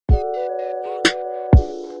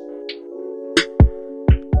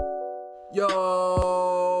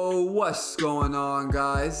Yo, what's going on,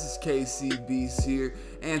 guys? It's KCB's here,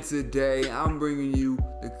 and today I'm bringing you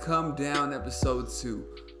the Come Down episode 2.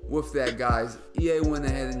 With that, guys, EA went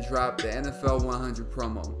ahead and dropped the NFL 100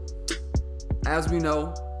 promo. As we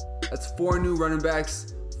know, that's 4 new running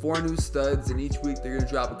backs, 4 new studs, and each week they're gonna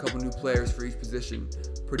drop a couple new players for each position.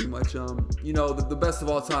 Pretty much, the best of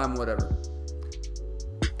all time, whatever.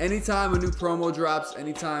 Anytime a new promo drops,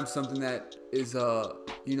 anytime something that is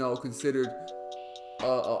considered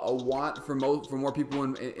a want for more people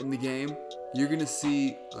in the game, you're gonna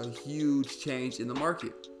see a huge change in the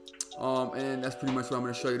market. And that's pretty much what I'm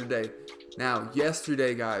gonna show you today. Now,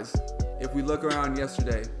 yesterday, guys, if we look around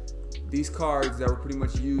yesterday, these cards that were pretty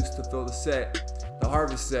much used to fill the set, the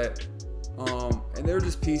harvest set, and they were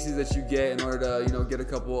just pieces that you get in order to get a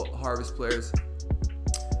couple harvest players.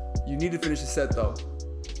 You need to finish the set though.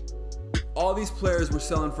 All these players were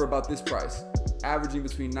selling for about this price, averaging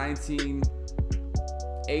between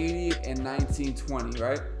 $19.80 and $19.20,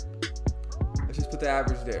 right? Let's just put the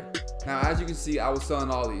average there. Now, as you can see, I was selling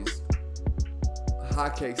all these.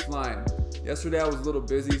 Hotcakes flying. Yesterday I was a little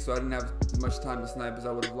busy, so I didn't have as much time to snipe as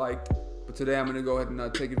I would have liked. But today I'm gonna go ahead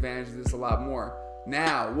and take advantage of this a lot more.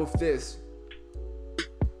 Now, with this,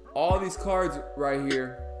 all these cards right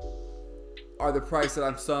here are the price that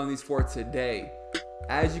I'm selling these for today.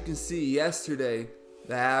 As you can see, yesterday,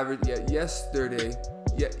 the average, yesterday,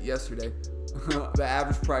 the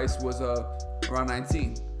average price was around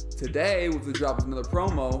 19. Today, with the drop of another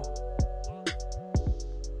promo,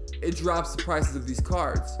 it drops the prices of these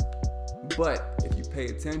cards. But if you pay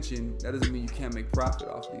attention, that doesn't mean you can't make profit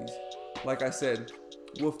off these. Like I said,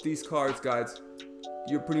 with these cards, guys,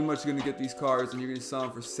 you're pretty much gonna get these cards and you're gonna sell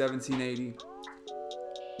them for $17.80.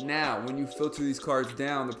 Now, when you filter these cards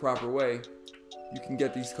down the proper way, you can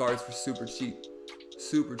get these cards for super cheap.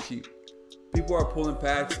 Super cheap. People are pulling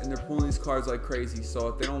packs and they're pulling these cards like crazy. So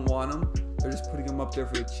if they don't want them, they're just putting them up there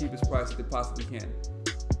for the cheapest price that they possibly can.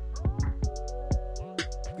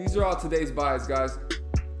 These are all today's buys, guys.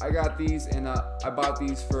 I got these and I bought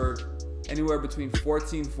these for anywhere between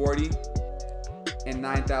 $14.40 and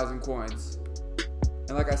 9,000 coins.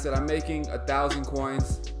 And like I said, I'm making 1,000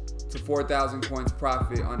 coins to 4,000 coins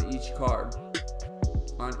profit on each card.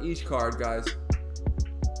 On each card, guys.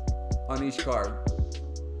 On each card.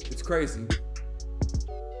 It's crazy.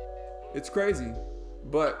 It's crazy.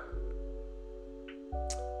 But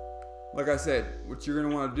like I said, what you're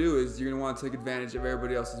gonna want to do is you're gonna want to take advantage of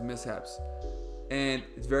everybody else's mishaps. And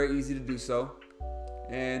it's very easy to do so.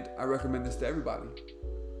 And I recommend this to everybody.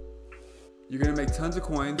 You're gonna make tons of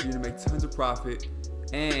coins, you're gonna make tons of profit,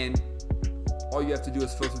 and all you have to do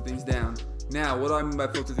is filter things down. Now, what do I mean by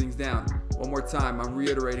filter things down? One more time, I'm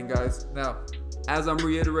reiterating, guys. Now, as I'm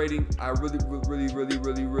reiterating, I really want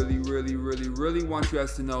you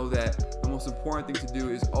guys to know that the most important thing to do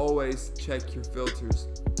is always check your filters.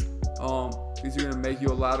 These are gonna make you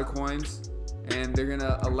a lot of coins, and they're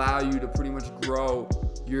gonna allow you to pretty much grow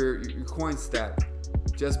your coin stack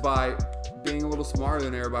just by being a little smarter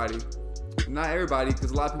than everybody. Not everybody, because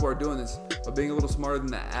a lot of people are doing this, but being a little smarter than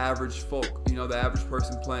the average folk, the average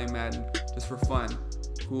person playing Madden just for fun,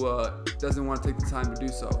 who doesn't want to take the time to do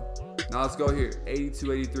so. Now let's go here,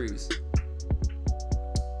 82 83s.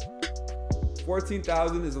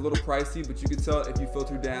 14,000 is a little pricey, but you can tell if you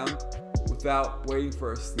filter down without waiting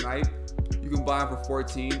for a snipe, you can buy them for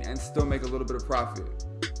 14 and still make a little bit of profit.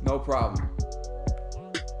 No problem.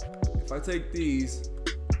 If I take these,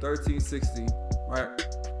 1360, right?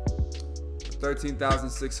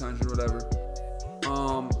 13,600, whatever.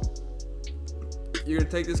 You're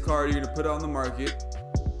gonna take this card, you're gonna put it on the market.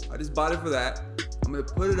 I just bought it for that. I'm gonna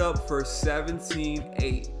put it up for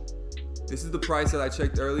 17.8. This is the price that I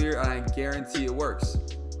checked earlier, and I guarantee it works.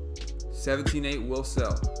 17.8 will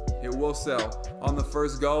sell. It will sell on the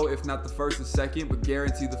first go, if not the first, the second, but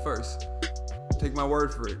guarantee the first. Take my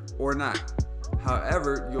word for it, or not.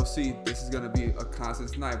 However, you'll see this is gonna be a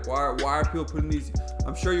constant snipe. Why are people putting these?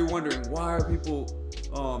 I'm sure you're wondering, why are people,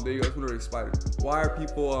 there you go, that's what expired. Why are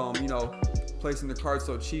people, placing the cards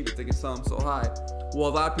so cheap if they can sell them so high? Well,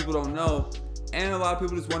 a lot of people don't know, and a lot of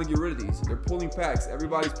people just want to get rid of these. They're pulling packs.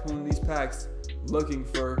 Everybody's pulling these packs looking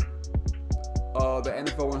for the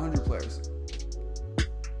NFL 100 players.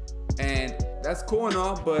 And that's cool and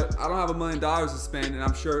all, but I don't have $1 million to spend, and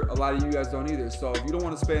I'm sure a lot of you guys don't either. So if you don't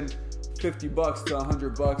want to spend $50 to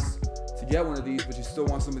 $100 to get one of these, but you still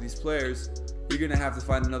want some of these players, you're gonna have to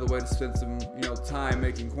find another way to spend some, time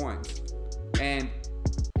making coins. And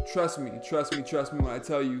trust me when I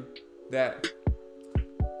tell you that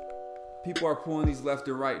people are pulling these left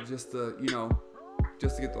and right just to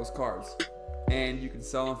get those cards. And you can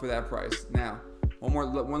sell them for that price. Now,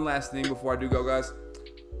 One last thing before I do go, guys.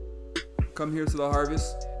 Come here to the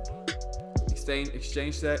harvest.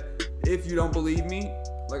 Exchange that. If you don't believe me,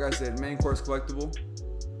 like I said, main course collectible.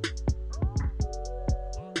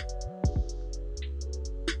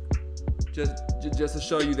 Just to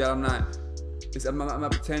show you that I'm not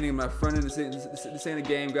pretending, I'm not fronting. This ain't a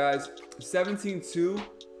game, guys. 17.2,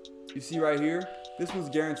 you see right here, this one's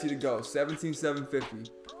guaranteed to go. 17.750.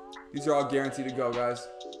 These are all guaranteed to go, guys.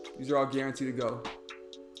 These are all guaranteed to go.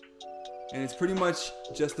 And it's pretty much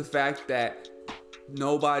just the fact that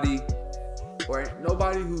nobody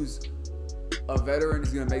who's a veteran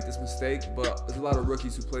is gonna make this mistake, but there's a lot of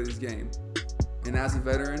rookies who play this game. And as a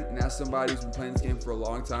veteran, and as somebody who's been playing this game for a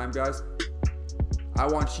long time, guys, I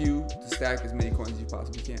want you to stack as many coins as you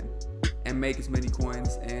possibly can and make as many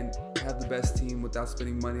coins and have the best team without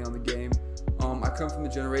spending money on the game. I come from the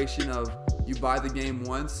generation of you buy the game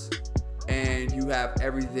once and you have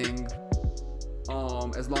everything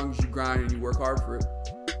as long as you grind and you work hard for it.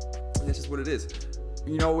 And that's just what it is.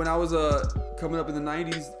 You know, when I was coming up in the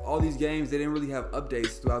 90s, all these games, they didn't really have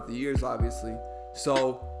updates throughout the years, obviously.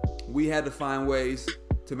 So we had to find ways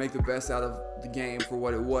to make the best out of the game for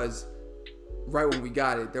what it was right when we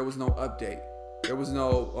got it. There was no update. There was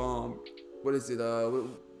no,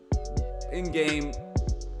 in-game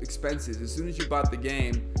expenses. As soon as you bought the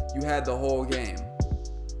game, you had the whole game.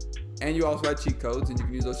 And you also had cheat codes, and you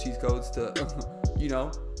can use those cheat codes to,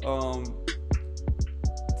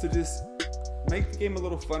 to just make the game a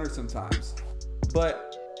little funner sometimes.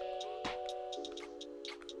 But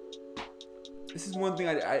this is one thing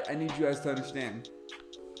I need you guys to understand.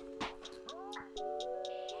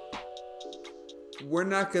 We're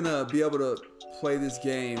not gonna be able to play this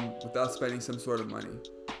game without spending some sort of money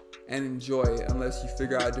and enjoy it unless you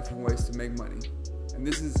figure out different ways to make money. And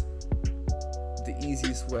this is the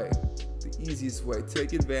easiest way. The easiest way.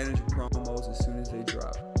 Take advantage of promos as soon as they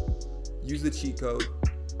drop. Use the cheat code.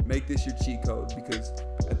 Make this your cheat code, because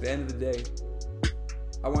at the end of the day,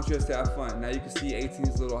 I want you guys to have fun. Now you can see 18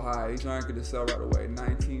 is a little high. These aren't going to sell right away.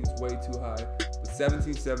 19 is way too high. But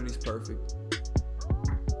 17.70 is perfect.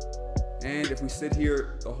 And if we sit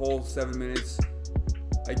here the whole 7 minutes,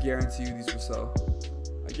 I guarantee you these will sell.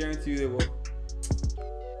 I guarantee you they will.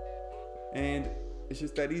 And it's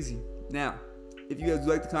just that easy. Now, if you guys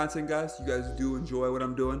do like the content, guys, you guys do enjoy what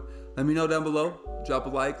I'm doing, let me know down below. Drop a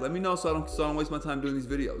like. Let me know so I don't waste my time doing these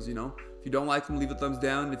videos, you know. If you don't like them, leave a thumbs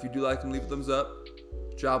down. If you do like them, leave a thumbs up.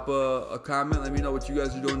 Drop a comment. Let me know what you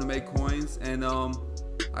guys are doing to make coins. And I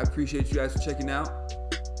appreciate you guys for checking out.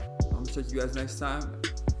 I'm going to check you guys next time.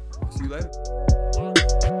 I'll see you later.